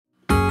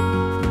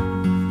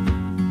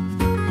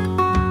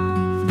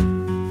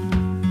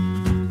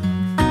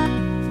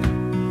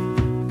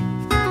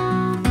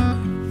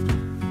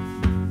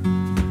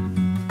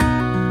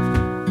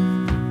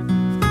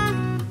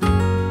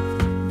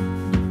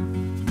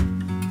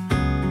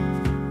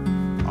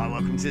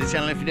welcome to the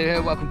channel. If you're new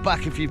here, welcome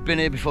back. If you've been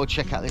here before,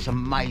 check out this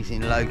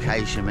amazing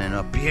location, man.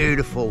 A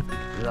beautiful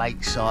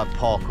lakeside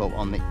park up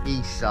on the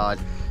east side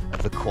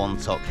of the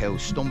Quantock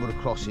Hills. Stumbled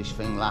across this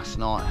thing last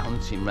night,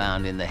 hunting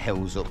round in the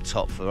hills up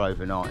top for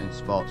overnighting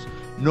spots.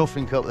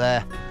 Nothing up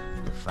there,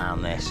 but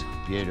found this.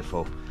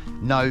 Beautiful.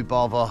 No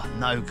bother,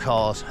 no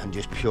cars, and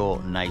just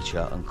pure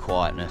nature and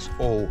quietness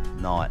all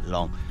night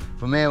long.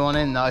 From here on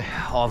in though, I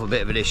have a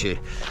bit of an issue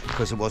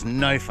because there was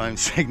no phone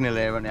signal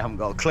here and I haven't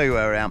got a clue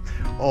where I am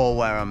or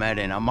where I'm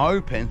heading. I'm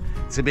hoping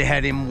to be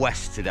heading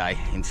west today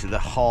into the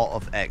heart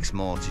of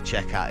Exmoor to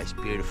check out its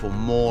beautiful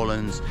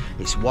moorlands,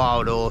 its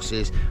wild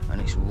horses and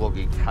its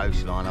rugged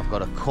coastline. I've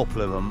got a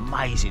couple of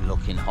amazing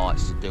looking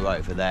hikes to do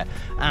over there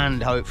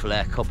and hopefully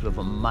a couple of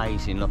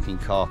amazing looking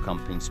car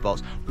camping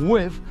spots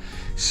with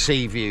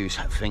sea views,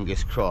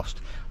 fingers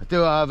crossed. I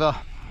do, however,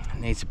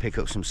 need to pick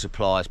up some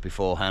supplies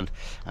beforehand,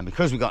 and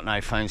because we've got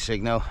no phone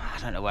signal, I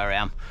don't know where I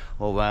am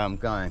or where I'm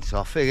going, so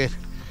I figured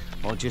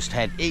I'll just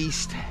head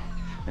east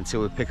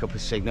until we pick up a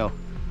signal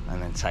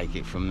and then take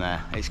it from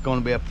there. It's going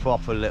to be a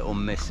proper little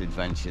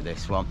misadventure,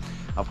 this one.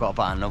 I've got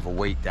about another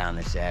week down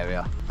this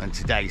area and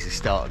today's the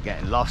start of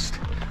getting lost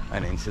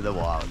and into the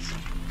wilds.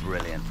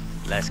 Brilliant,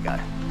 let's go.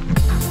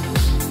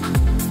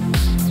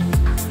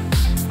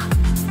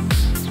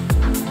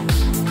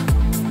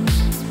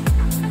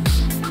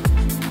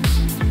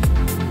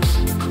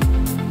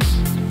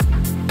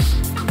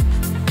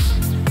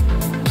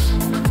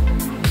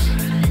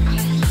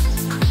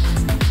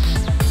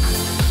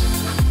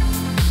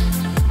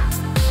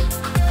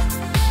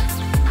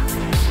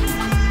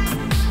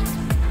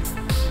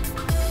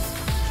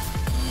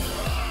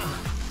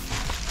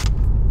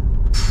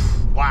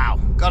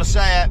 Gotta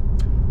say it,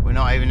 we're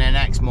not even in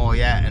Exmoor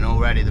yet and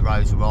already the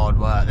roads are hard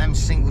work. Them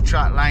single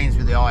track lanes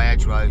with the high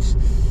edge roads,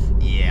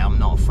 yeah, I'm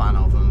not a fan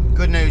of them.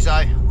 Good news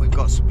though, we've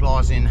got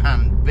supplies in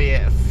hand, be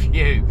it a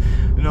few,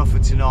 enough for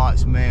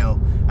tonight's meal,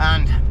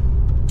 and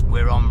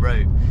we're en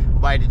route.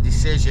 I made a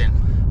decision.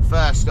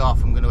 First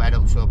off, I'm going to head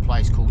up to a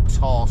place called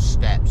Tar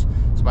Steps.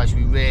 It's supposed to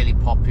be really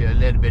popular, a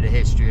little bit of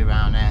history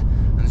around there,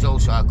 and there's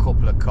also a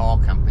couple of car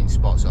camping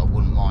spots that I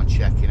wouldn't mind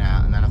checking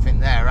out. And then I think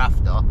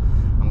thereafter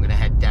I'm going to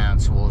head down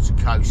towards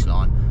the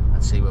coastline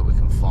and see what we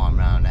can find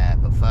around there.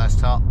 But first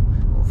stop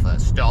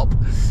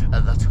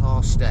at the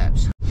Tar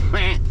Steps.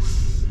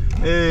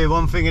 Hey,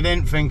 one thing I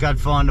didn't think I'd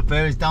find up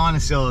here is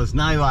dinosaurs.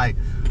 No way.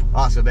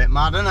 That's a bit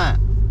mad, isn't it?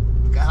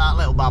 Look at that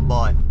little bad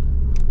boy.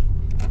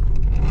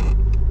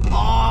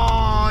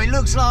 Oh, he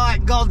looks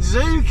like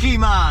Godzooky,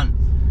 man.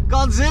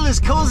 Godzilla's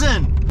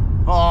cousin.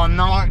 Oh,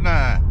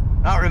 nightmare.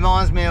 That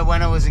reminds me of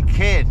when I was a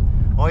kid.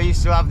 I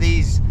used to have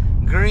these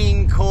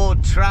green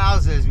cord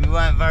trousers. We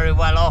weren't very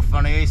well off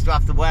and I used to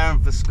have to wear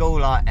them for school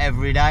like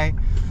every day.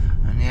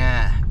 And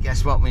yeah,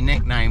 guess what my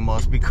nickname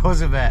was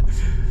because of it?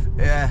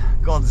 Yeah,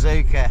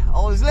 Godzooky.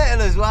 I was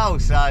little as well,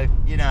 so,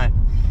 you know,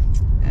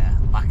 yeah,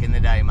 back in the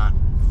day, man.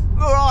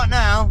 But right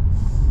now,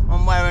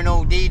 I'm wearing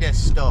all Adidas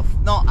stuff.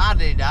 Not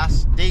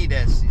Adidas,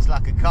 Adidas. It's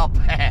like a cop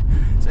hair.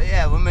 So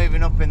yeah, we're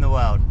moving up in the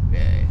world.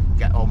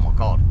 Yeah, oh my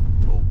God.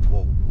 Whoa,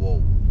 whoa,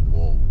 whoa,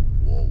 whoa,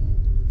 whoa.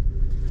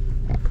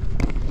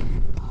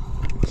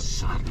 Oh,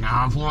 sat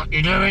nav, what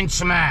you doing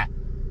to me?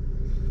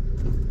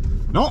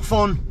 Not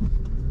fun.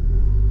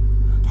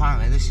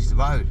 Apparently this is the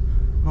road.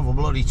 Another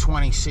bloody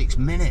 26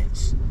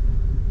 minutes.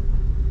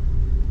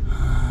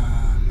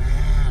 Oh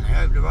man, I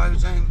hope the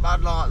roads ain't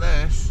bad like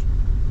this.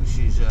 This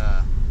is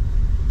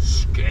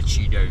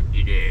sketchy do.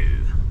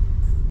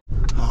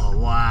 Oh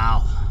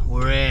wow,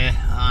 we're here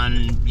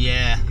and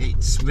yeah,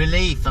 it's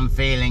relief I'm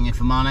feeling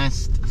if I'm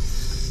honest.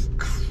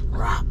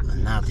 Crap,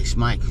 and now this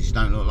makers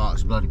don't look like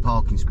it's a bloody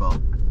parking spot.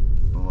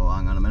 Oh,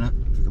 hang on a minute,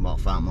 I think I might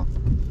have found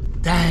one.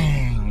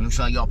 Dang, looks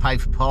like you gotta pay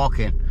for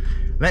parking.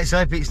 Let's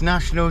hope it's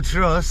National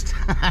Trust.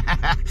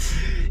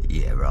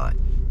 Yeah, right.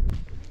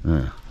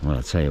 Well,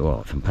 I'll tell you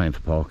what, if I'm paying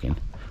for parking,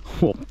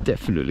 I'm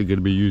definitely going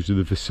to be using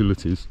the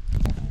facilities.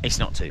 It's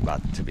not too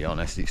bad, to be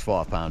honest. It's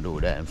 £5 all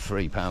day and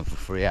 £3 for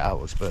 3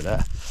 hours, but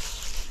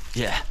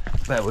yeah,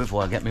 bear with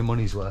while I get my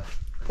money's worth.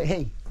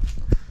 Hey.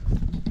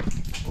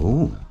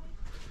 Oh,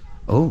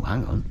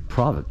 hang on,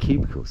 private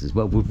cubicles as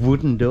well with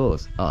wooden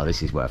doors. Oh,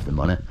 this is worth the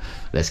money.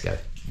 Let's go.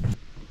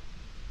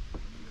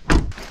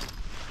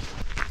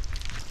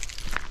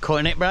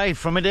 Cutting it brave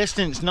from a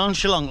distance,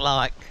 nonchalant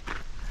like.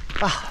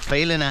 Ah,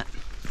 feeling it.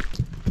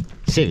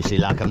 Seriously,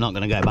 like I'm not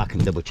going to go back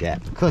and double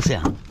check. Of course I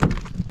am.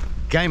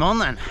 Game on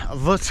then.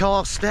 The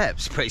Tar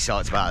Steps. Pretty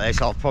psyched about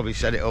this. I've probably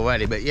said it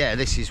already, but yeah,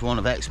 this is one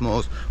of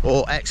Exmoor's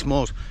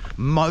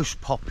most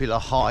popular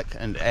hike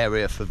and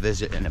area for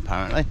visiting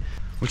apparently,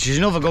 which is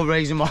another good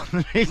reason why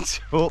they need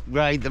to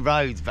upgrade the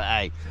roads. But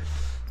hey,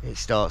 it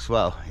starts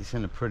well. It's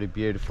in a pretty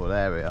beautiful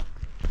area.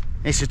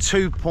 It's a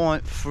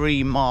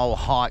 2.3 mile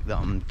hike that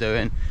I'm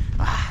doing.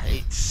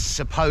 It's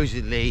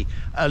supposedly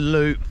a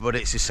loop, but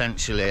it's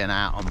essentially an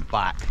out and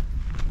back.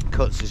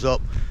 Cuts us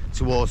up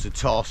towards the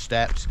Tar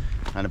Steps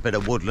and a bit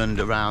of woodland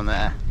around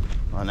there,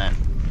 and then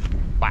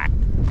back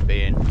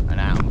being an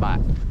out and back.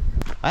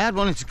 I had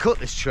wanted to cut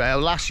this trail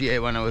last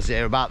year when I was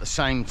here about the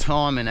same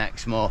time in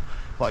Exmoor,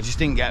 but I just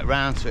didn't get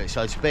around to it.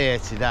 So to be here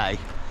today,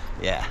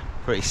 yeah,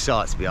 pretty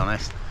psyched to be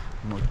honest.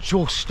 I'm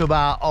just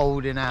about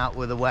holding out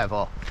with the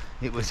weather.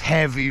 It was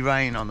heavy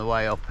rain on the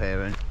way up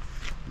here, and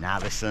now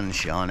the sun's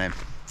shining.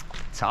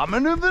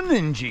 Timing of a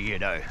ninja, you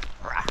know.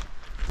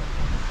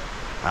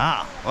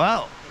 Ah,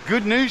 well,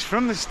 good news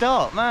from the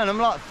start, man. I'm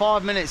like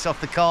 5 minutes off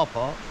the car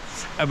park,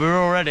 and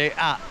we're already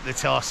at the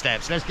tar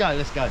steps. Let's go,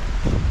 let's go.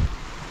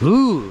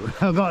 Ooh,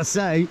 I've got to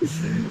say,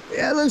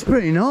 yeah, it looks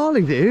pretty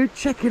gnarly, dude.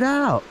 Check it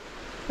out.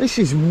 This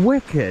is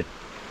wicked.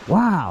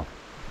 Wow.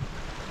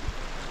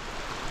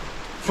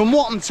 From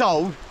what I'm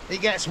told, it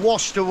gets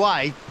washed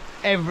away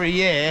every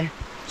year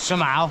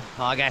somehow.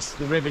 I guess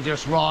the river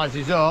just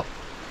rises up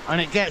and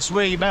it gets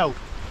rebuilt,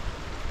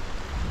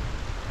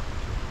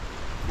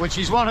 which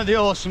is one of the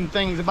awesome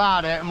things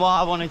about it and why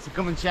I wanted to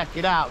come and check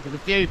it out, because a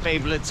few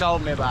people had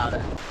told me about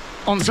it.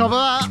 On top of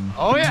that,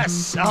 oh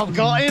yes, I've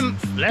got him.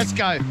 Let's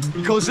go.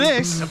 Because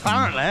this,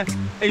 apparently,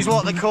 is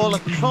what they call a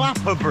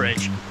clapper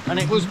bridge. And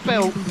it was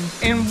built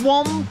in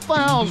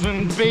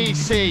 1000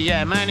 BC.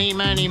 Yeah, many,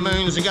 many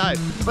moons ago.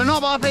 But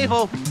not by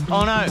people,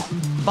 oh no,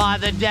 by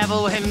the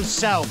devil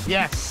himself,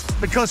 yes.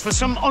 Because for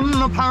some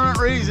unapparent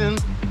reason,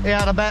 he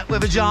had a bet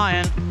with a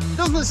giant.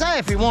 Doesn't say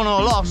if he won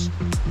or lost,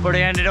 but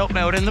he ended up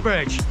building the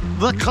bridge.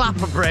 The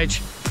clapper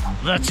bridge.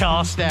 The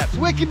tar steps.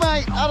 Wicked,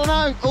 mate. I don't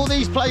know, all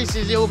these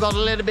places, they all got a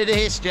little bit of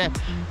history,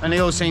 and they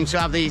all seem to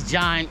have these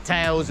giant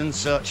tails and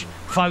such.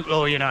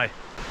 Folklore, you know.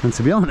 And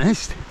to be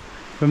honest,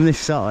 from this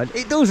side,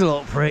 it does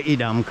look pretty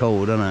damn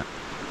cool, doesn't it?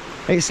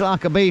 It's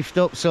like a beefed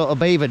up sort of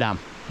beaver dam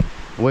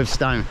with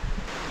stone.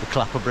 The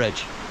clapper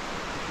bridge.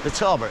 The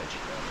tar bridge.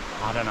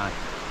 I don't know.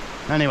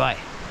 Anyway,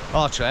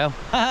 our trail.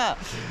 I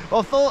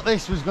thought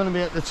this was going to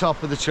be at the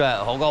top of the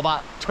trail. I've got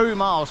about 2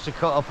 miles to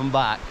cut up and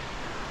back.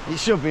 It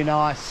should be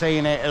nice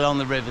seeing it along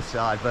the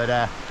riverside, but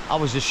I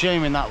was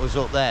assuming that was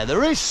up there.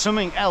 There is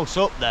something else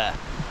up there,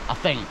 I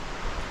think.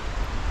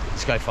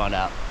 Let's go find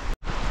out.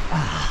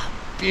 Ah,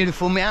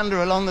 beautiful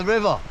meander along the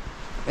river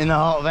in the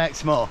heart of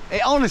Exmoor.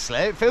 It honestly,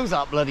 it feels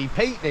like bloody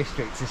Peak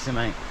District or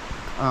something.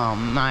 Oh,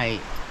 mate.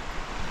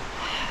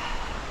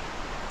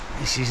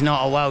 This is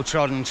not a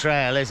well-trodden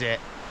trail, is it?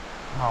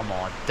 Oh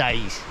my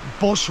days.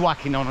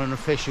 Bushwhacking on an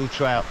official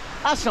trail.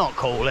 That's not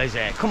cool, is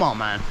it? Come on,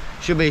 man.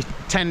 Should be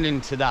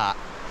tending to that.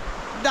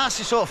 That's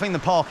the sort of thing the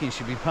parking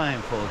should be paying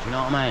for, do you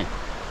know what I mean?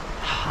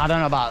 I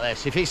don't know about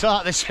this. If it's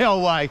like this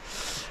whole way,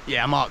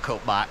 yeah, I might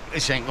cut back.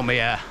 This ain't gonna be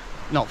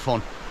not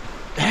fun.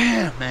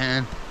 Damn,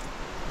 man.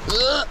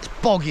 Ugh, it's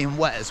boggy and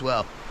wet as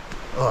well.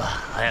 Ugh,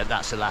 I hope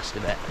that's the last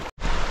of it.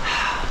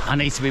 I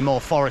need to be more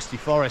foresty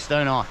forest,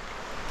 don't I?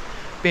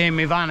 Be in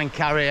my van and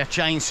carry a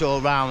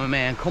chainsaw around with me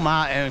and come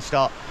out here and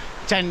start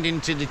tending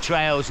to the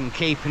trails and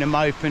keeping them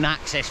open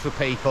access for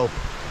people.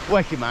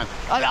 Wicked, man.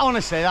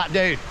 Honestly, that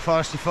dude,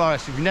 Foresty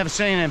Forest, if you've never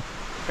seen him,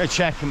 go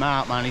check him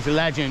out, man. He's a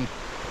legend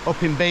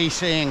up in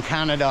BC and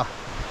Canada,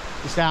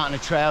 just out on the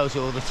trails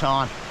all the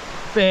time.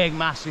 Big,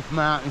 massive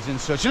mountains and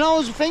such. And I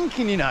was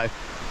thinking, you know,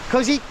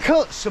 because he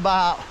cuts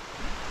about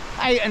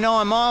 8 or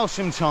 9 miles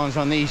sometimes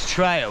on these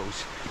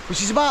trails,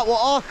 which is about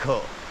what I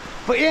cut.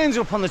 But he ends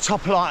up on the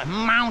top of like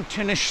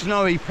mountainous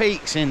snowy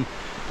peaks in,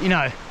 you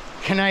know,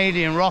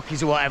 Canadian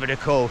Rockies or whatever they're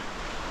called.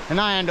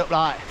 And I end up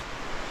like,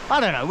 I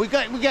don't know, we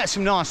get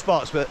some nice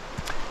spots, but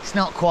it's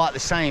not quite the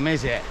same,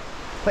 is it?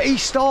 But he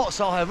starts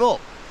higher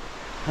up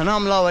and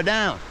I'm lower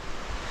down.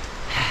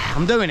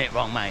 I'm doing it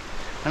wrong, mate.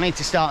 I need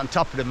to start on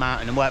top of the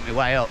mountain and work my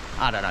way up.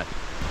 I don't know.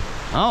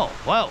 Oh,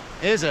 well,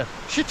 here's a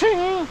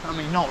shitting. I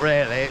mean, not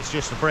really, it's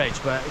just a bridge,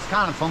 but it's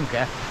kind of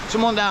funky.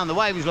 Someone down the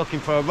way was looking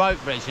for a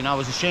rope bridge, and I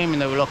was assuming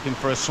they were looking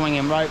for a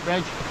swinging rope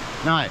bridge.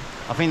 No,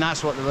 I think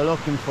that's what they were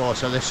looking for,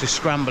 so let's just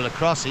scramble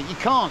across it. You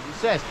can't, it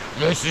says,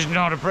 this is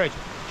not a bridge.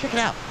 Check it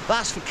out,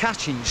 that's for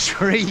catching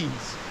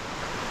trees.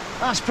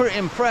 That's pretty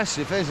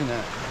impressive, isn't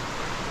it?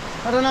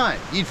 I don't know,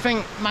 you'd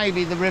think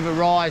maybe the river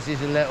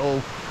rises a little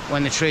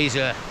when the trees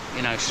are,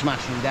 you know,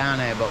 smashing down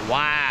here, but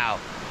wow.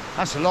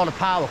 That's a lot of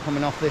power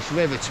coming off this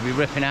river to be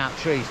ripping out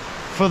trees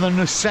for the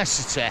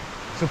necessity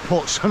to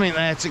put something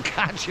there to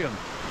catch them.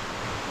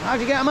 How'd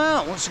you get them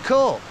out? What's the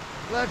call?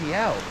 Bloody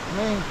hell. I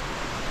mean,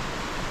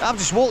 I've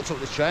just walked up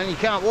this trail and you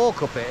can't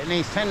walk up it. It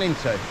needs tending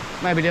to.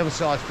 Maybe the other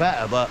side's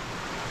better, but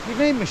you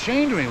need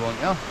machinery,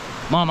 won't you?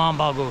 My mind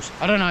boggles.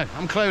 I don't know.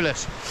 I'm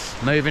clueless.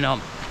 Moving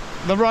on.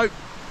 The rope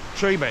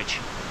tree bridge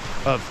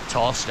of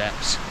tar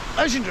steps.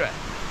 Legendary.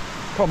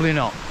 Probably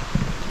not.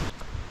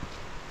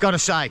 Gotta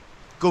say,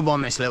 good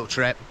one this little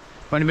trip.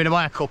 I've only been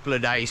away a couple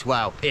of days,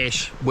 well,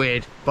 ish,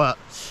 weird, but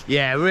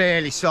yeah,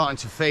 really starting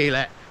to feel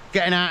it.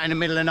 Getting out in the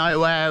middle of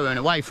nowhere and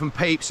away from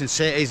peeps and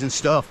cities and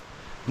stuff.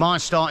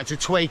 Mine's starting to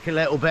tweak a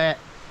little bit.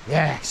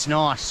 Yeah, it's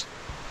nice.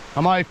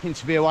 I'm hoping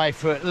to be away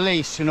for at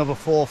least another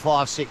 4,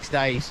 5, 6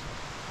 days.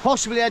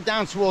 Possibly head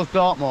down towards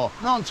Dartmoor.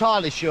 Not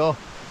entirely sure.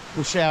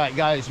 We'll see how it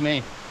goes,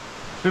 me.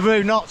 It'd be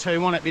rude not to,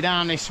 won't it, be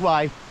down this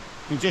way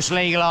and just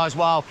legalise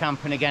wild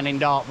camping again in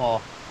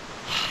Dartmoor.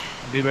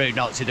 It'd be rude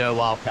not to do a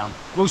wild camp.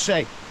 We'll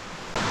see.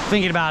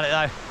 Thinking about it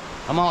though,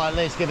 I might at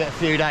least give it a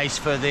few days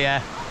for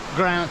the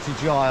ground to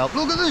dry up.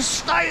 Look at the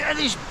state of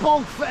this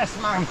bog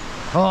fest, man.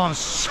 Oh, I'm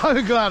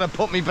so glad I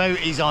put my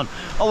booties on.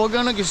 Oh, we're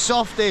gonna get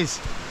softies.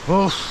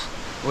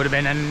 Oof, would have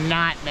been a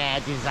nightmare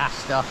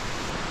disaster.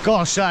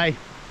 Gotta say,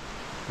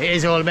 it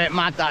is all a bit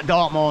mad, that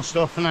Dartmoor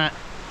stuff, isn't it?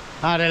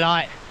 How they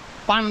like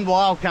banned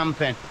wild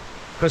camping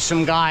because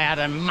some guy had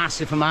a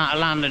massive amount of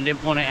land and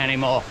didn't want it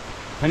anymore.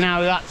 And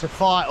now we've had to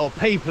fight, or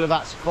people have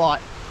had to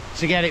fight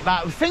to get it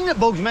back. The thing that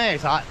bugs me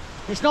is like,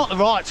 it's not the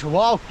right to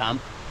wild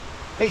camp,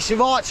 it's the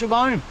right to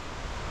own.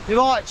 The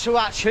right to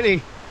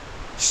actually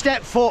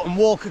step foot and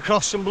walk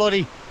across some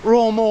bloody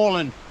raw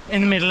moorland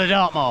in the middle of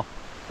Dartmoor.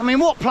 I mean,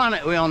 what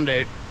planet are we on,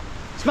 dude?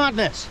 It's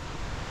madness.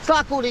 It's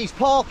like all these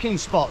parking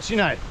spots, you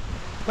know,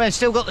 where they've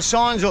still got the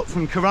signs up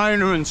from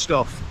Corona and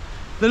stuff.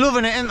 They're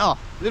loving it, ain't they?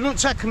 They don't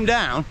take them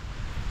down.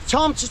 It's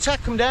time to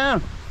take them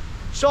down.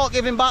 Start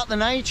giving back the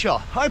nature.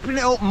 Open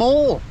it up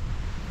more.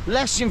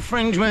 Less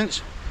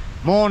infringements,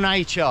 more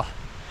nature.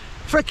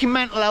 Freaking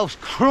mental health's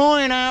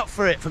crying out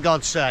for it, for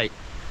God's sake.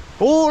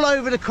 All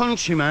over the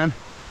country, man.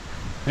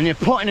 And you're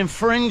putting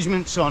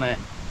infringements on it.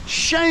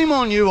 Shame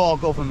on you, our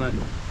government.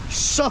 You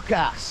suck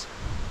ass.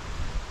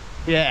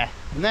 Yeah,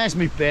 and there's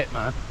me bit,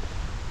 man.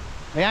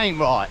 It ain't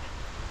right.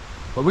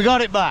 But we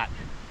got it back.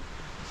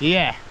 So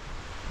yeah,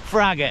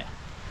 frag it.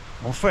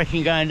 We're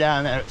freaking going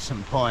down there at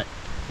some point.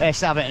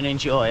 Let's have it and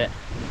enjoy it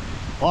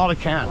while we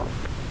can.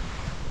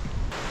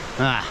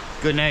 Ah,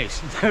 good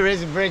news. There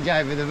is a bridge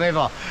over the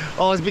river. I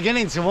was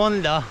beginning to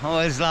wonder.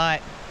 I was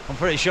like, I'm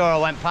pretty sure I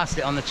went past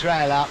it on the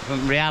trail up,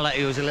 and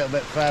reality was a little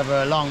bit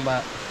further along,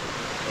 but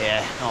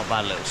yeah, not a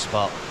bad little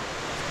spot.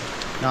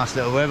 Nice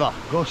little river,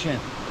 gushing.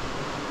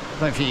 I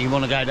don't think you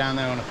want to go down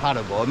there on a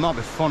paddleboard. It might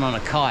be fun on a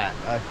kayak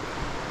though.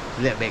 It's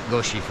a little bit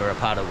gushy for a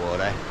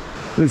paddleboard, eh?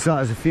 Looks like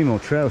there's a few more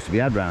trails to be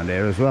had round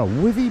here as well.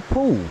 Withy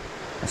Pool.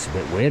 That's a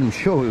bit weird. I'm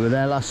sure we were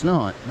there last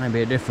night.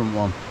 Maybe a different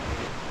one.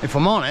 If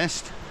I'm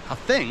honest, I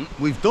think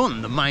we've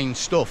done the main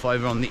stuff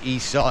over on the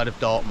east side of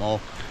Dartmoor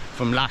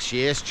from last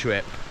year's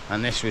trip.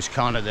 And this was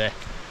kind of the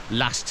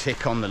last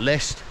tick on the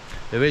list.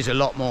 There is a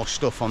lot more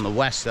stuff on the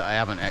west that I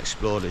haven't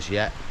explored as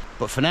yet.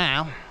 But for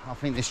now, I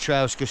think this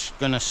trail's just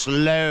going to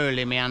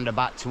slowly meander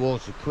back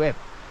towards the crib.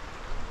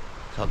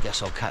 So I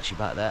guess I'll catch you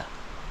back there.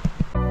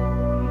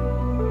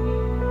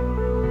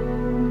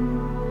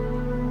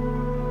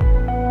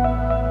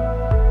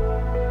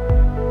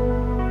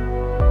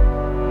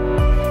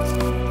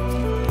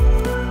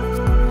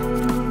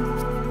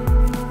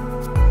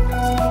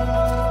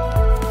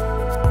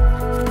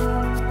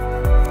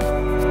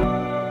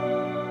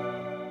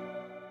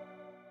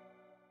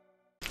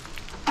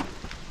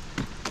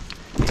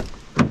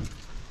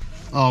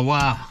 Oh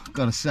wow,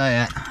 gotta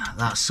say it,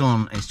 that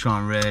sun is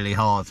trying really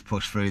hard to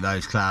push through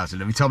those clouds,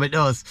 and every time it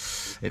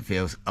does, it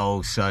feels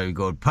oh so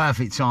good.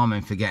 Perfect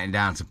timing for getting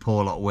down to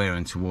Porlock Weir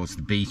and towards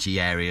the beachy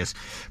areas.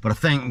 But I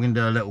think we're gonna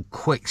do a little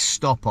quick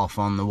stop off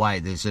on the way.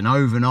 There's an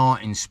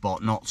overnighting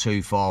spot not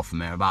too far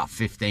from here, about a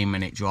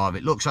 15-minute drive.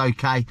 It looks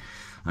okay,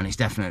 and it's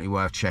definitely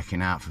worth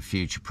checking out for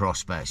future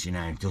prospects. You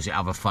know, does it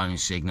have a phone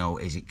signal,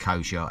 is it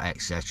kosher,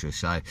 etc.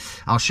 So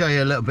I'll show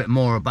you a little bit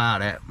more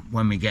about it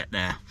when we get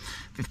there.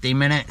 15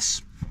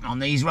 minutes on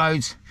these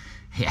roads,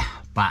 yeah,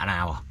 about an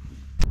hour.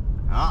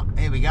 Oh,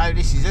 here we go,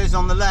 this is us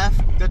on the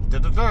left.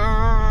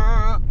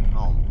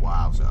 Oh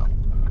wow, so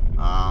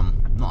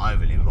not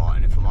overly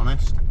inviting if I'm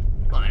honest.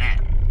 Look at that.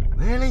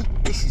 Really?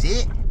 This is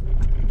it?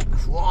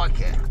 That's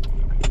like it.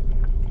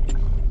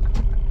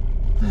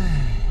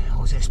 I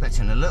was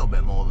expecting a little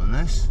bit more than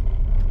this.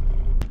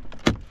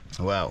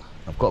 Well,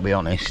 I've got to be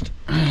honest,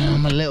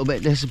 I'm a little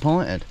bit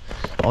disappointed.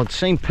 I'd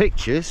seen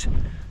pictures,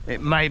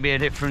 it may be a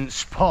different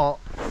spot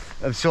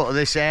of sort of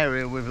this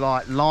area with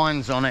like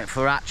lines on it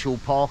for actual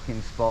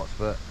parking spots,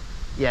 but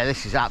yeah,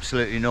 this is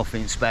absolutely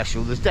nothing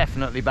special. There's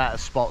definitely better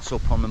spots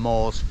up on the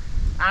moors,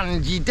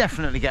 and you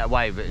definitely get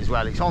away with it as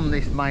well. It's on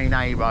this main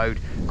A road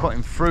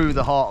cutting through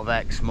the heart of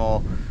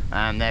Exmoor,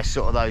 and there's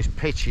sort of those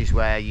pitches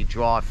where you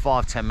drive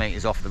 5-10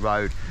 metres off the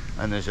road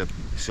and there's a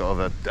sort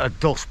of a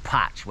dust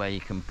patch where you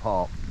can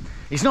park.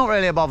 It's not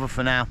really a bother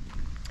for now.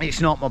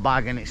 It's not my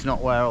bag and it's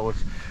not where I was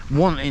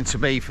wanting to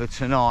be for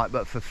tonight,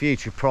 but for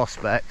future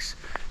prospects,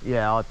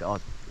 yeah,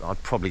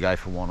 I'd probably go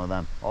for one of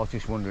them. I was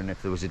just wondering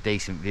if there was a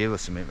decent view or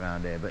something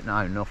around here, but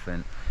no,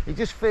 nothing. It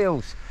just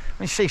feels,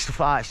 when you see stuff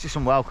like that, it's just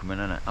unwelcoming,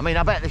 isn't it? I mean,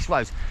 I bet this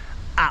road's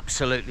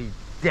absolutely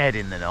dead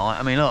in the night.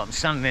 I mean, look, I'm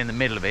standing in the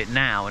middle of it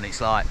now and it's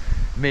like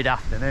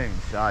mid-afternoon.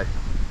 So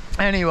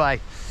anyway,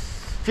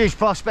 future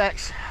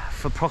prospects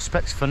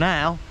for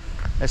now,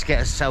 let's get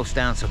ourselves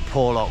down to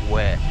Porlock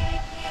Weir.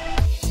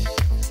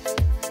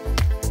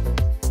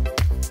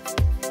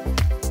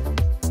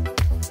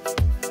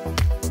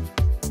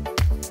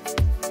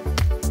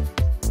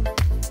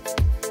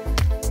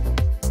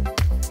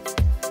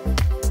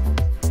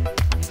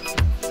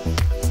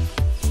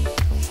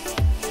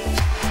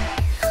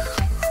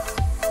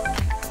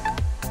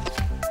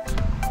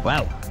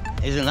 Well,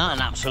 isn't that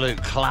an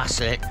absolute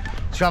classic?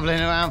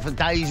 Travelling around for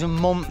days and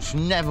months,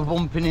 never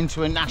bumping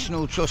into a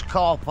National Trust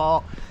car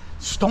park,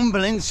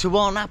 stumble into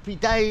one, happy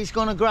days,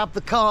 gonna grab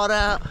the card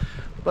out,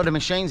 Bloody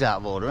machine's out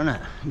of order, isn't it?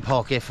 You can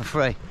park here for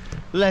free.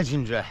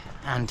 Legendary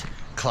and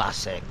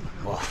classic.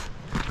 Oof.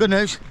 Good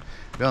news,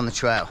 we're on the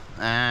trail.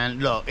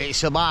 And look,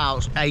 it's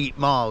about 8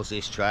 miles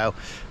this trail,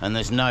 and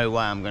there's no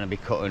way I'm going to be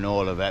cutting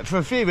all of it. For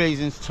a few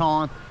reasons,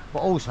 time, but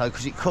also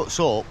because it cuts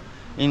up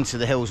into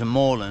the hills and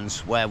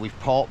moorlands where we've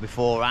parked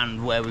before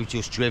and where we've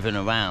just driven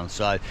around.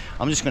 So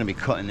I'm just going to be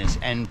cutting this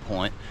end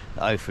point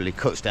that hopefully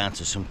cuts down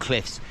to some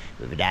cliffs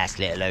with a nice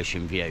little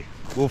ocean view.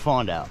 We'll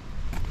find out.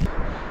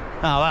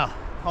 Oh well,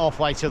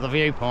 halfway to the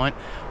viewpoint,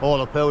 all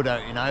uphill,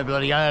 don't you know,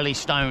 bloody early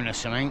stone or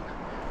something.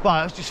 But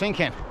I was just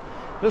thinking,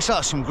 looks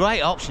like some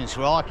great options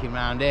for hiking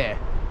around here.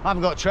 I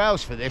haven't got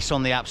trails for this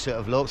on the app sort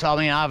of looks. I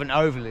mean, I haven't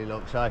overly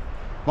looked, so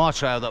my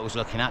trail that I was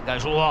looking at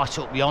goes right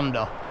up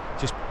yonder,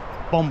 just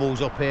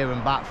bumbles up here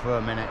and back for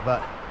a minute.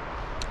 But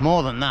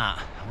more than that,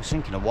 I was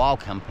thinking of wild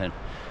camping.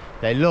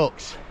 There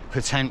looks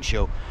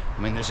potential.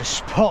 I mean, there's a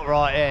spot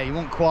right here, you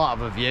won't quite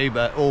have a view,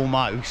 but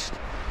almost,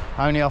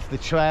 only off the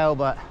trail,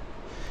 but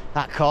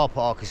that car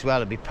park as well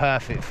would be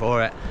perfect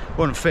for it.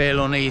 Wouldn't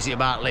feel uneasy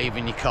about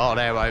leaving your car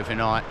there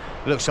overnight.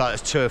 Looks like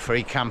there's 2 or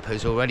 3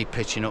 campers already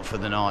pitching up for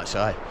the night,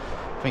 so I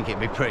think it'd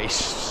be pretty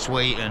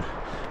sweet and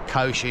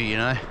kosher, you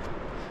know.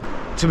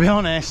 To be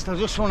honest, I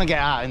just want to get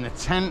out in the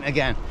tent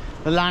again,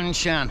 the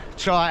Lanshan,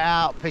 try it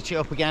out, pitch it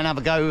up again, have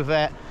a go with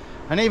it.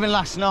 And even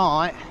last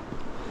night,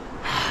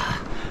 I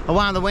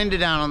wound the window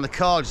down on the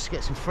car just to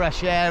get some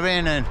fresh air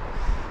in, and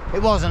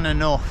it wasn't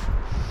enough.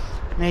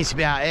 Needs to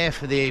be out here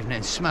for the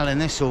evening, smelling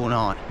this all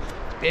night.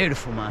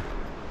 Beautiful, man.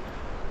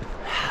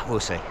 We'll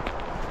see.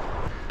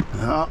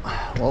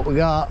 Oh, what we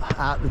got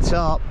at the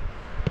top,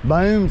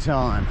 boom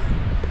time.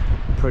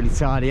 Pretty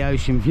tidy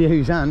ocean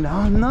views, and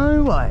oh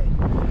no way,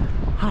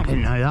 I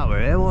didn't know that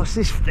were here. What's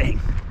this thing?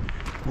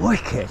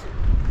 Wicked.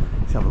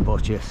 Let's have a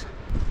butchers.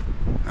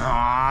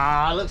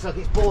 Ah, looks like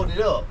it's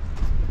boarded up.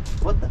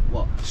 What the,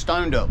 what?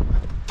 Stoned up.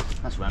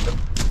 That's random.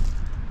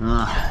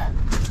 Ah,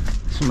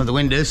 some of the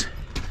windows.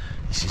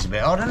 This is a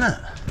bit odd, isn't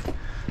it?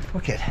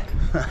 Wicked.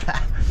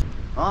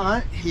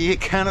 Alright, you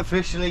can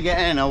officially get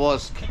in. I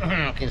was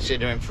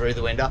considering through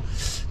the window,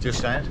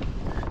 just saying.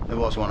 There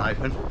was one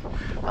open.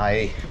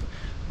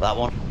 That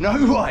one.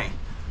 No way!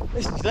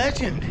 This is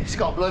legend. It's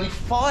got a bloody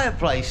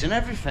fireplace and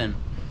everything.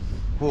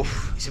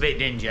 Oof, it's a bit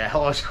dingy. I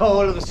was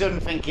all of a sudden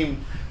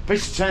thinking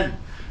pitch 10.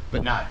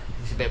 But no,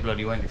 it's a bit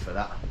bloody windy for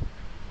that.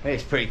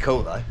 It's pretty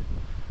cool though.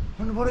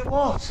 Wonder what it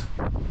was.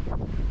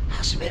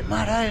 That's a bit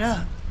mad,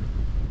 ain't it?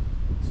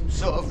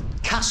 Sort of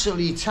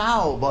castle-y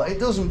tower, but it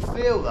doesn't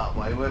feel that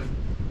way with,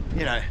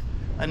 you know,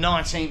 a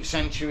 19th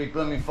century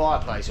blooming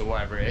fireplace or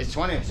whatever it is,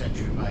 20th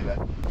century maybe.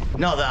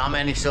 Not that I'm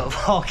any sort of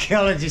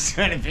archaeologist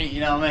or anything, you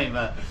know what I mean,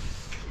 but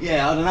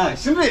yeah, I don't know.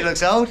 Some of it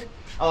looks old.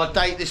 I'll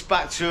date this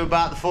back to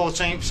about the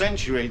 14th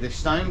century, this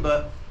stone,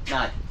 but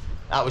no,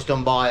 that was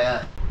done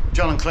by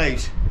John and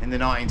Cleves in the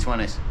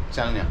 1920s, I'm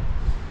telling you.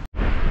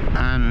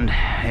 And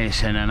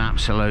it's in an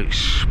absolute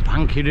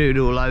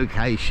spanky-doodle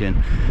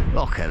location.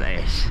 Look at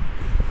this.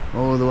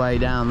 All the way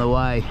down the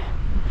way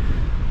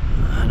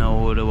and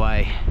all the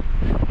way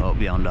up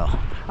yonder.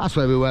 That's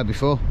where we were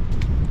before.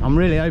 I'm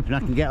really hoping I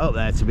can get up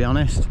there, to be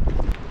honest.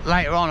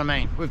 Later on, I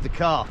mean, with the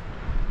car.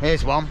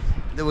 Here's one.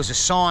 There was a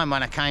sign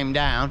when I came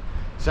down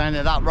saying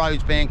that that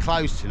road's being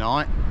closed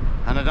tonight,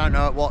 and I don't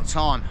know at what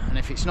time. And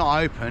if it's not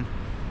open,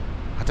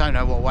 I don't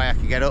know what way I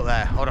can get up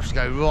there. I'd have to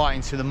go right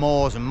into the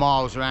moors and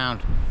miles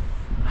around.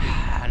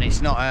 And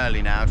it's not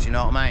early now, do you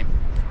know what I mean?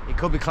 It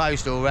could be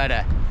closed already.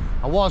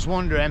 I was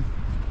wondering,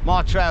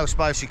 my trail's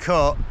supposed to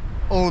cut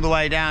all the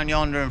way down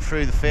yonder and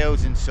through the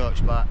fields and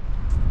such, but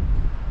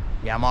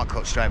yeah, I might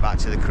cut straight back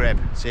to the crib,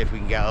 see if we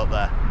can get up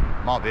there.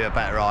 Might be a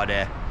better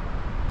idea.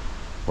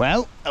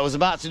 Well, I was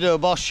about to do a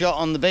boss shot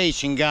on the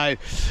beach and go,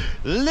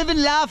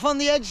 living life on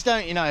the edge,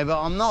 don't you know, but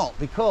I'm not,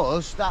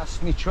 because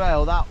that's my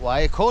trail that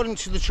way, according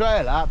to the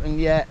trail app, and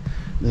yet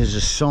there's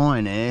a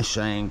sign here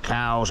saying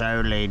cows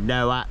only,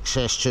 no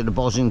access to the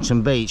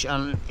Bosington beach,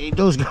 and it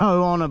does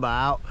go on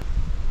about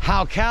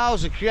how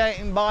cows are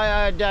creating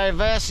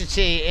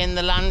biodiversity in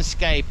the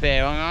landscape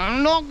here.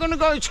 I'm not going to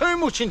go too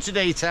much into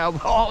detail,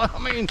 but I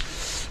mean,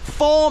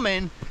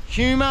 farming,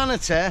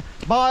 humanity,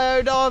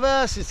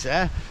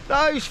 biodiversity,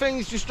 those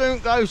things just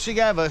don't go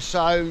together,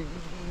 so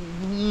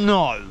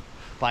no,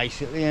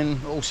 basically,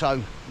 and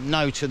also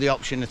no to the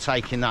option of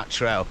taking that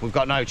trail. We've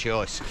got no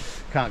choice,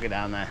 can't get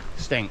down there,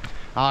 stink.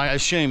 I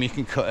assume you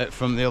can cut it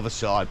from the other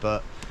side,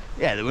 but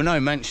yeah, there were no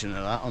mention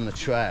of that on the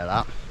trail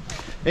app.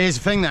 Here's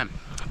the thing then.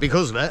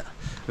 Because of it,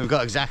 we've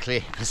got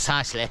exactly,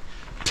 precisely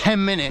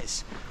 10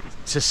 minutes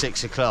to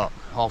 6 o'clock.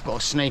 I've got a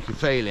sneaky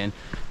feeling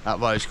that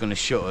road's going to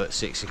shut at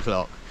 6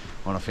 o'clock,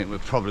 and I think we're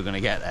probably going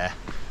to get there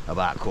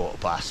about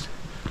 15:15.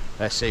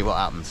 Let's see what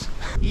happens.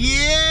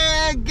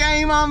 Yeah,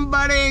 game on,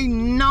 buddy.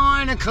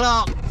 9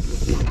 o'clock,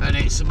 and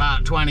it's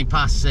about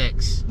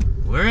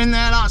 6:20. We're in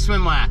there like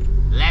swimwear.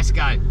 Let's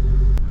go.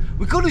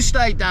 We could have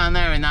stayed down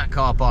there in that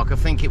car park. I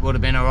think it would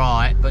have been all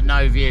right, but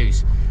no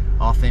views.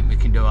 I think we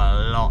can do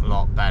a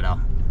lot better.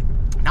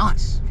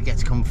 Nice, you get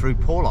to come through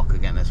Porlock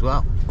again as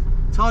well.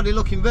 Tidy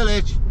looking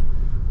village.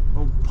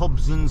 All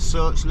pubs and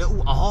such.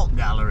 Little art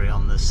gallery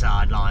on the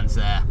sidelines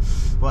there.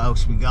 What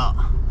else we got?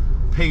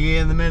 Piggy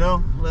in the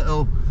middle.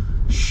 Little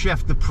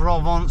Chef de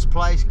Provence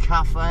place,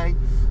 cafe.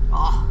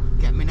 Oh,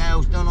 get my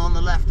nails done on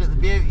the left at the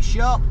beauty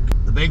shop.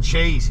 The Big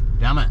Cheese,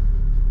 damn it.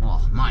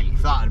 Oh mate,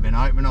 if that had been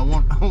open, I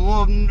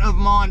wouldn't have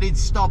minded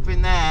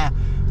stopping there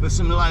for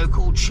some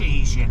local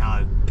cheese, you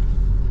know.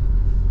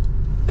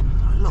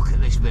 Look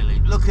at this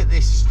village, look at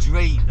this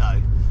street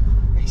though.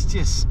 It's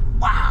just,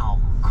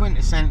 wow,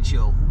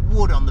 quintessential.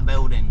 Wood on the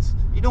buildings.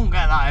 You don't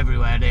get that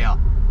everywhere, do you?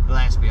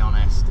 Let's be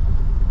honest.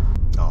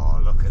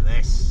 Oh, look at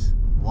this.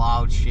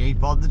 Wild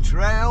sheep on the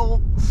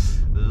trail.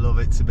 Love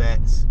it to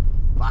bits.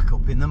 Back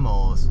up in the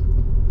moors.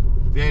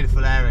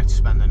 Beautiful area to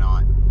spend the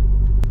night.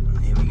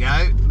 Here we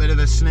go. Bit of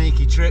a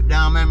sneaky trip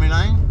down memory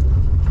lane.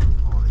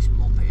 Oh, this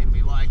muppet in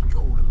my way.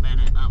 Gordon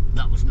Bennett.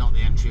 That was not the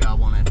entry I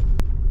wanted.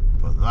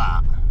 But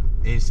that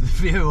is the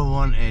view I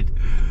wanted.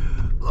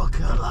 Look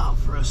at that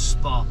for a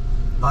spot.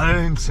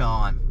 Boom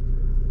time.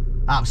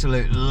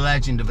 Absolute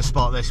legend of a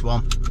spot, this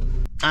one.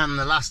 And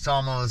the last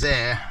time I was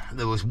here,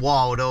 there was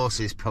wild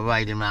horses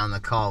parading around the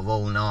Cove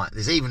all night.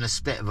 There's even a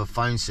bit of a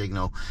phone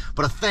signal.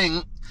 But I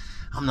think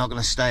I'm not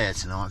going to stay here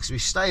tonight, because we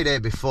stayed here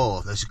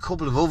before. There's a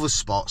couple of other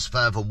spots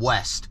further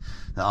west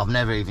that I've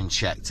never even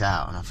checked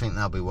out, and I think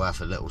they'll be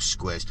worth a little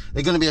squiz.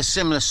 They're going to be a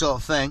similar sort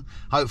of thing,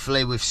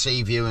 hopefully with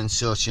sea view and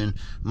such, and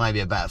maybe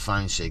a better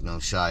phone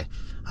signal. So I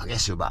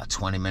guess we're about a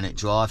 20-minute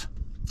drive.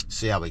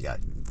 See how we go.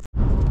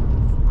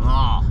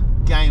 Oh,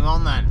 game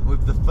on then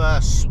with the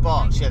first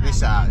spot. Check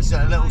this out. It's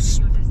a little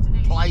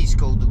place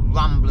called the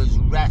Ramblers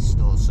Rest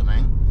or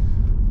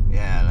something.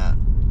 Yeah,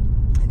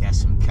 look. I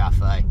guess some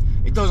cafe.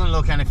 It doesn't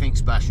look anything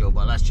special,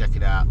 but let's check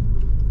it out.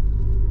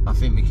 I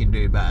think we can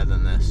do better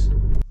than this.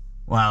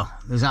 Well,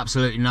 there's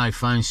absolutely no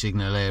phone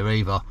signal here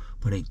either,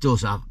 but it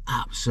does have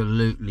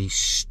absolutely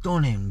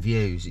stunning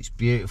views. It's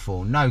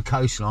beautiful. No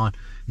coastline.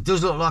 It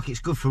does look like it's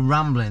good for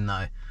rambling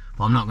though,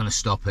 but I'm not going to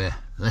stop here.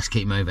 Let's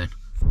keep moving.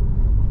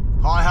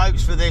 High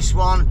hopes for this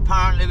one.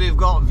 Apparently we've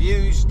got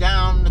views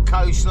down the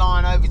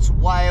coastline over to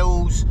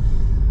Wales,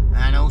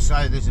 and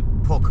also there's a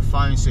pucker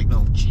phone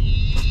signal.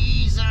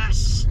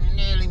 Jesus,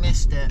 nearly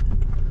missed it.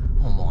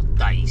 Oh my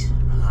days.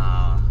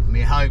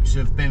 My hopes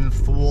have been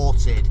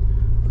thwarted.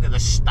 Look at the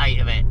state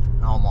of it.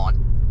 Oh my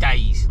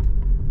days.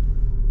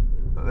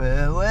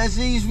 Where's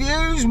these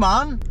views,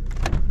 man?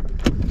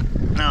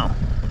 No,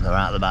 they're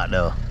out the back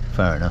door.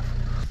 Fair enough.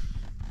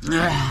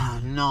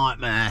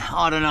 Nightmare.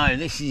 I don't know.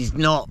 This is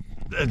not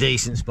a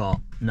decent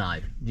spot. No,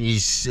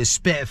 there's a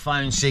spit of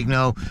phone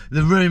signal.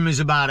 The rumours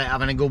about it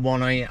having a good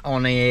one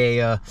on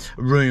here,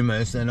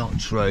 rumours, they're not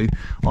true.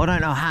 I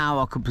don't know how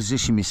I could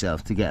position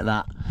myself to get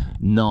that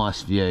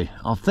nice view.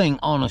 I think,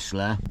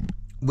 honestly,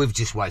 we've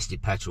just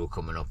wasted petrol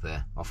coming up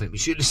here. I think we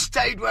should have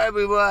stayed where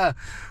we were.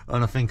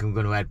 And I think I'm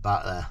going to head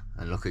back there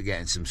and look at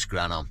getting some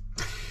scran on.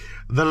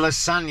 The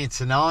lasagna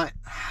tonight,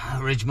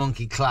 Ridge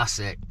Monkey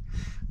Classic.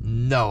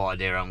 No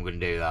idea how I'm going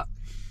to do that.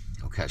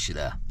 I'll catch you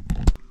there.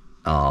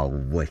 Oh,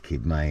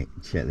 wicked, mate.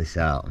 Check this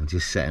out. I'm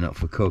just setting up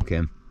for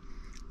cooking.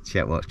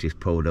 Check what's just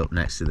pulled up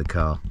next to the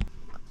car.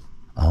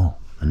 Oh,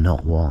 and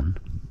not one,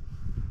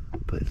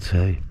 but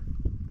two.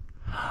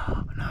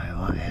 Oh, no,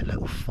 right here,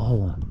 little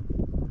four.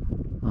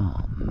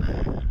 Oh,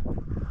 man.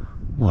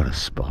 What a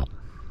spot.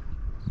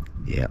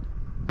 Yep,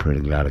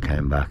 pretty glad I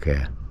came back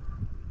here.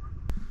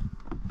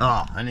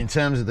 Oh, and in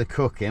terms of the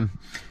cooking,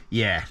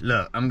 yeah,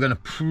 look, I'm going to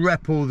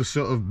prep all the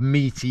sort of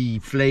meaty,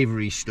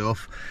 flavoury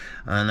stuff,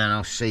 and then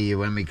I'll see you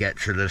when we get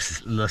to the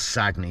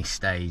lasagna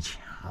stage.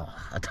 Oh,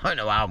 I don't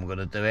know how I'm going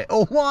to do it,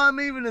 or why I'm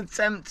even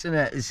attempting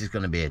it. This is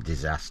going to be a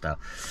disaster.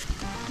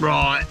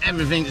 Right,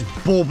 everything's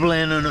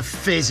bubbling and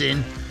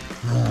fizzing.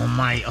 Oh,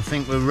 mate, I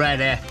think we're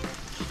ready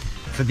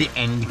for the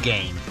end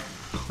game.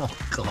 Oh,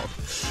 God.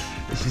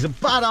 This is a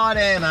bad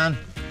idea, man.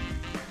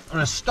 I'm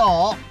going to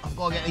start. I've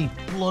got to get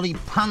these bloody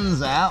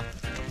pans out.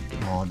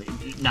 Oh,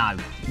 no,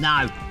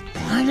 no.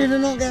 Why did I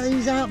not get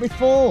these out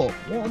before?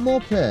 What a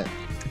muppet.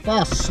 If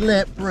I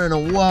slip, we're in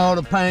a world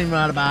of pain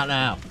right about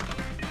now.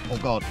 Oh,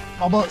 God.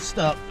 My butt's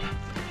stuck.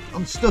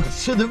 I'm stuck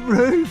to the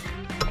roof.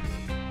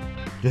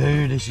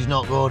 Dude, this is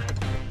not good.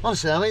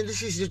 Honestly, I mean,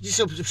 this is just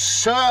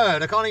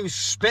absurd. I can't even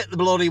spit the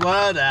bloody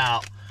word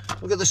out.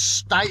 Look at the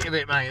state of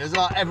it, mate. There's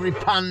like every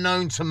pan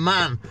known to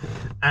man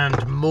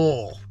and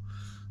more.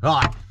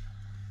 Right.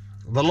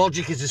 The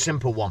logic is a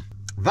simple one.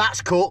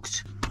 That's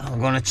cooked. I'm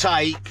going to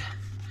take,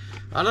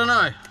 I don't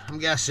know, I'm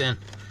guessing,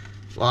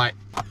 like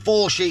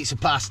 4 sheets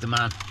of pasta,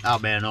 man. That'll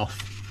be enough.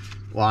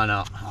 Why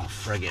not? Oh,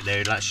 frig it,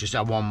 dude. Let's just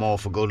have one more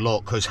for good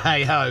luck, because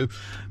hey-ho,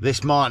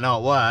 this might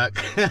not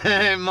work.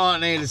 It might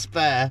need a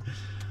spare.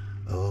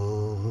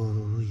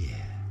 Oh, yeah.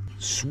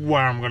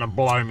 Swear I'm going to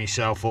blow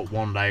myself up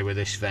one day with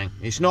this thing.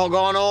 It's not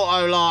got an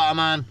auto lighter,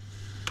 man.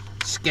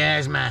 It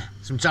scares me.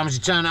 Sometimes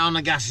you turn it on,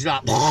 the gas is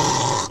like,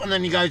 and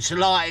then you go to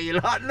light it, you're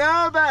like,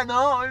 no, better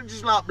not. I'm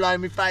just like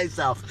blowing my face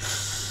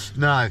off.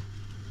 No,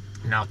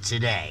 not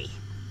today.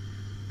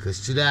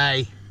 Because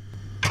today,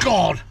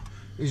 God,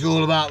 is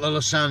all about the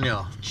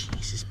lasagna.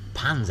 Jesus,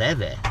 pan's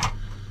heavy.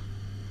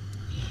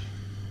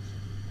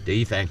 Do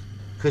you think?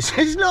 Because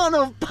there's not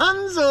enough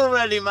pans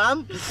already,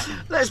 man.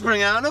 Let's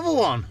bring out another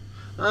one.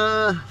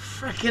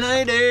 Frickin'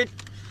 hey, dude.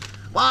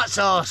 White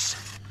sauce.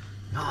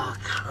 Oh,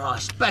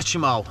 Christ.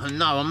 Bechamel. And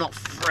no, I'm not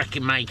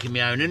frickin' making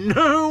my own. And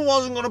no, I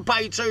wasn't going to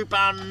pay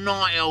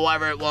 £2.90 or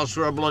whatever it was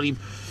for a bloody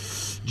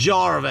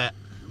jar of it.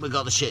 We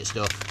got the shit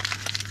stuff.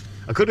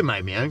 I could have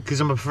made my own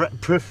because I'm a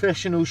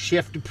professional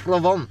chef de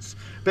Provence.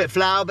 Bit of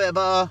flour, bit of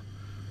butter,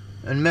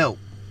 and milk.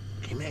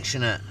 Keep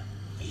mixing it.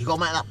 You got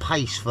to make that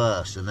paste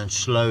first and then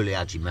slowly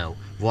add your milk.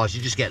 Otherwise,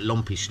 you just get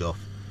lumpy stuff.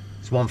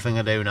 It's one thing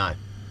I do know.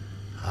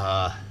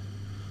 I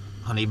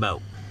need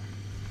milk.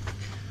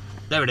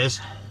 There it is.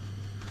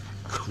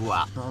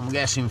 Crap, I'm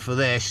guessing for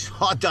this.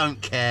 I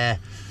don't care.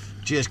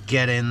 Just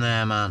get in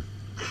there, man.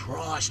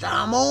 Christ,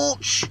 how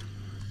much?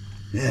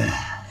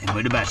 Yeah, in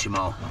with the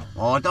bechamel.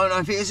 Oh, I don't know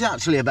if it is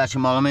actually a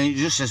bechamel. I mean, it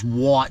just says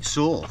white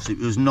sauce. It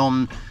was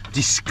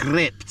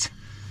nondescript.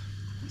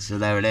 So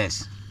there it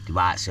is, the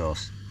white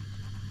sauce.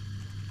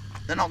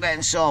 They're not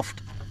getting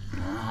soft.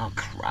 Oh,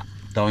 crap.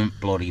 Don't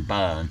bloody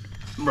burn.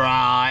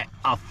 Right,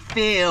 I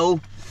feel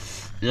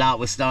like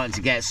we're starting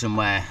to get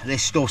somewhere.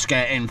 This stuff's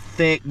getting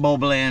thick,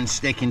 bubbly and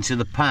sticking to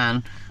the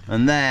pan,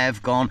 and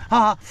they've gone,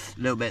 a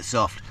little bit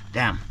soft.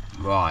 Damn.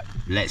 Right,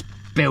 let's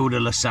build a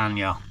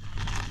lasagna.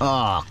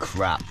 Oh,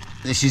 crap.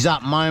 This is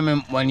that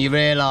moment when you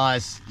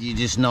realise you're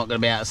just not going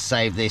to be able to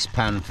save this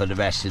pan for the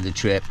rest of the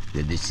trip.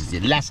 This is the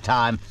last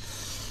time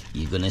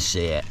you're going to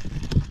see it.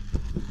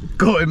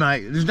 Got it,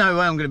 mate. There's no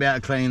way I'm going to be able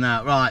to clean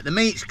that. Right, the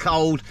meat's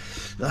cold.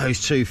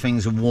 Those two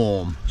things are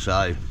warm.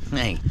 So,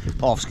 hey,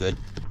 off's good.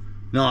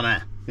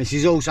 Nightmare. This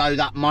is also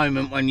that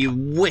moment when you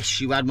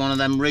wish you had one of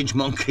them ridge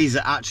monkeys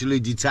that actually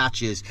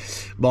detaches.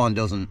 Mine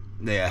doesn't.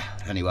 Yeah,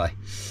 anyway.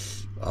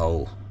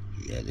 Oh,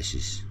 yeah, this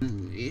is...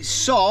 It's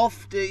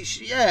soft.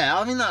 Yeah,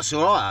 I mean, that's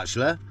all right,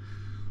 actually.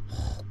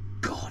 Oh,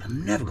 God,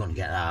 I'm never going to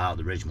get that out of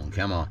the ridge monkey,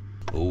 am I?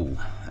 Oh,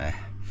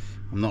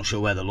 I'm not sure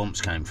where the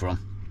lumps came from.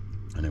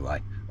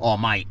 Anyway. Oh,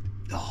 mate.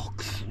 Oh,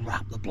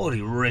 crap. The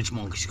bloody ridge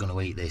monkey's going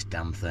to eat this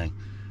damn thing.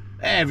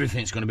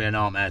 Everything's going to be a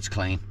nightmare to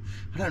clean.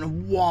 I don't know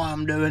why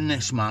I'm doing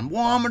this, man.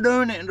 Why am I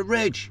doing it in the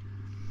ridge?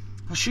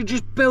 I should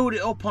just build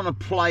it up on a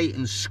plate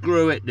and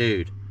screw it,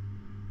 dude.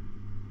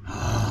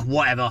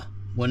 Whatever.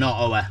 We're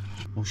not aware.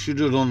 I should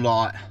have done,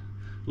 like,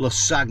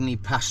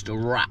 lasagna pasta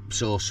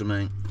wraps or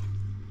something.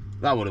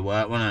 That would have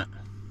worked, wouldn't it?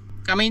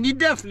 I mean, you'd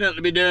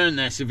definitely be doing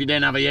this if you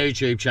didn't have a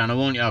YouTube channel,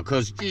 wouldn't you?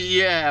 Because,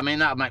 yeah, I mean,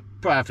 that would make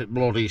perfect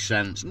bloody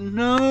sense.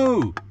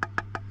 No!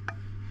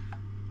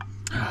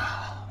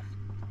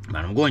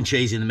 Man, I'm going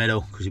cheese in the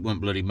middle because it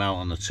won't bloody melt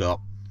on the top.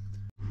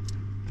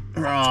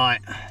 Right.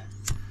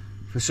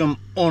 For some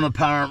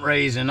unapparent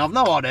reason, I've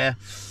no idea.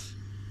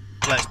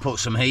 Let's put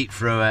some heat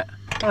through it.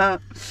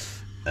 And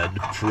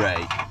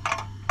pray.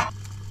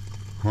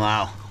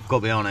 Wow, I've got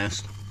to be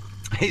honest.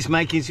 It's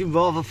making some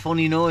rather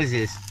funny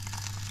noises.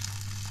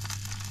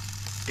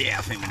 Yeah,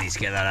 I think we need to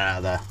get that out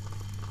of there.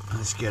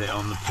 Let's get it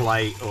on the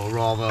plate, or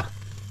rather,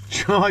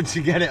 try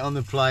to get it on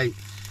the plate.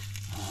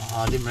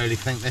 Oh, I didn't really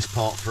think this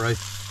part through.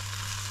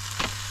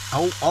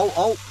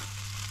 Oh.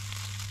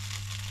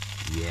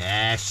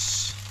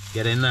 Yes.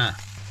 Get in there.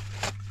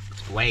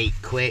 Wait,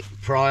 quick,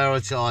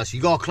 prioritise.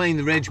 You got to clean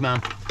the ridge,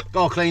 man.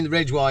 Got to clean the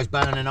ridge while it's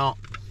burning hot.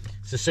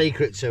 It's a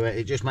secret to it.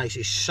 It just makes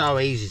it so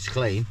easy to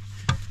clean.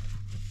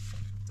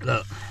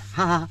 Look.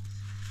 Ha.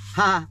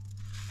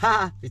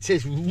 It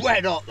is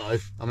red hot though.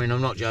 I mean,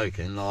 I'm not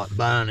joking, like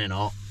burning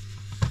hot.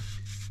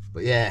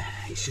 But yeah,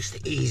 it's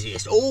just the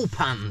easiest. All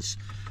pans,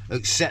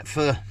 except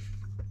for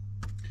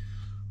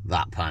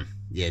that pan.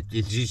 Yeah,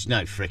 there's just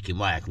no freaking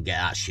way I can get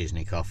that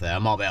shiznick off there. I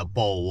might be able to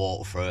boil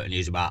water through it and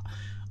use about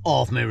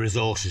half my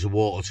resources of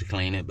water to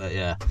clean it. But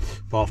yeah,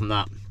 apart from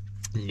that,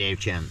 no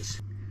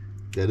chance.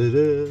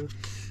 Da-da-da.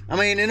 I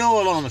mean, in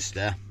all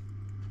honesty,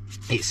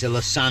 it's a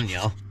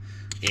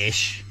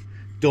lasagna-ish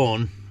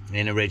done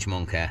in a ridge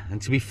monkey,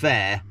 and to be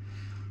fair,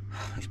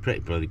 it's pretty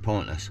bloody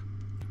pointless.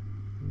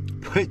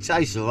 But it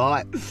tastes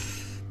alright,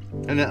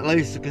 and at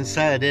least I can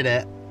say I did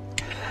it.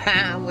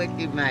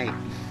 Wicked, mate.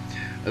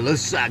 A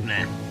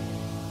lasagna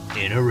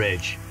in a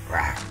ridge.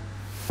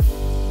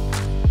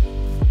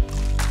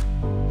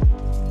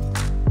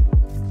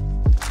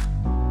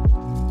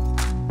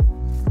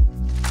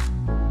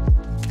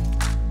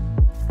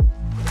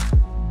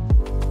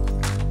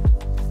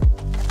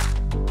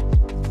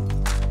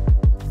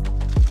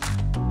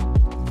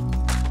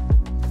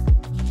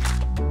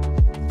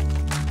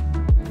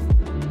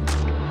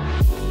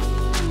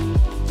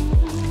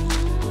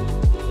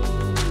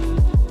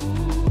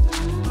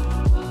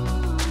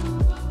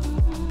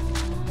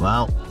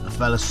 Well, I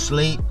fell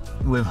asleep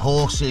with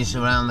horses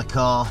around the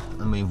car,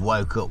 and we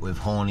woke up with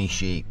horny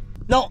sheep.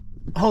 Not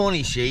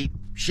horny sheep,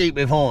 sheep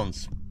with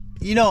horns.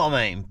 You know what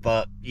I mean?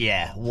 But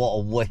yeah, what a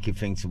wicked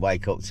thing to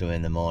wake up to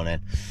in the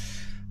morning.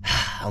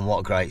 And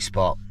what a great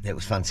spot. It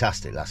was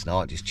fantastic last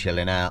night, just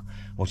chilling out,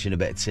 watching a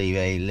bit of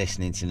TV,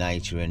 listening to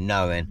nature and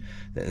knowing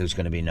that there was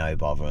going to be no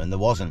bother, and there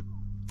wasn't.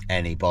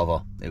 any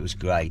bother. It was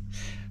great.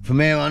 From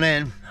here on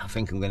in, I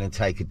think I'm going to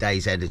take a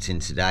day's editing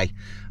today,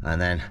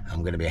 and then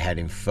I'm going to be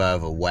heading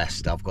further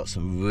west. I've got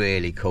some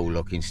really cool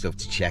looking stuff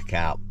to check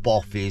out.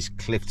 Boffies,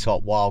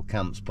 clifftop wild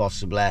camps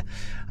possibly,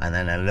 and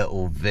then a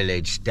little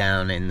village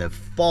down in the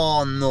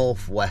far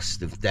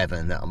northwest of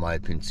Devon that I'm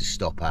hoping to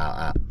stop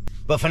out at.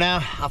 But for now,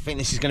 I think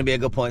this is going to be a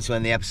good point to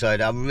end the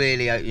episode. I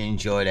really hope you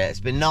enjoyed it.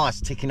 It's been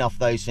nice ticking off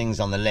those things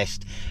on the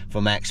list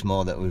from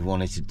Exmoor that we've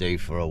wanted to do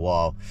for a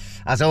while.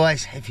 As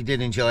always, if you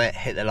did enjoy it,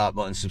 hit the like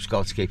button,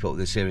 subscribe to keep up with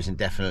the series, and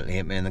definitely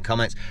hit me in the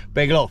comments.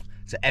 Big love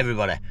to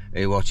everybody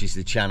who watches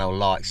the channel,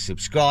 likes,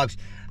 subscribes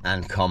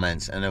and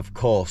comments. And of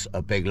course,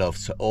 a big love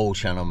to all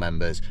channel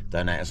members,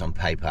 donators on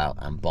PayPal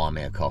and buy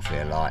me a coffee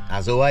alike.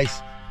 As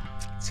always,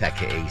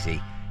 take it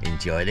easy,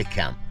 enjoy the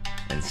camp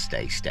and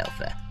stay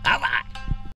stealthy. Bye bye.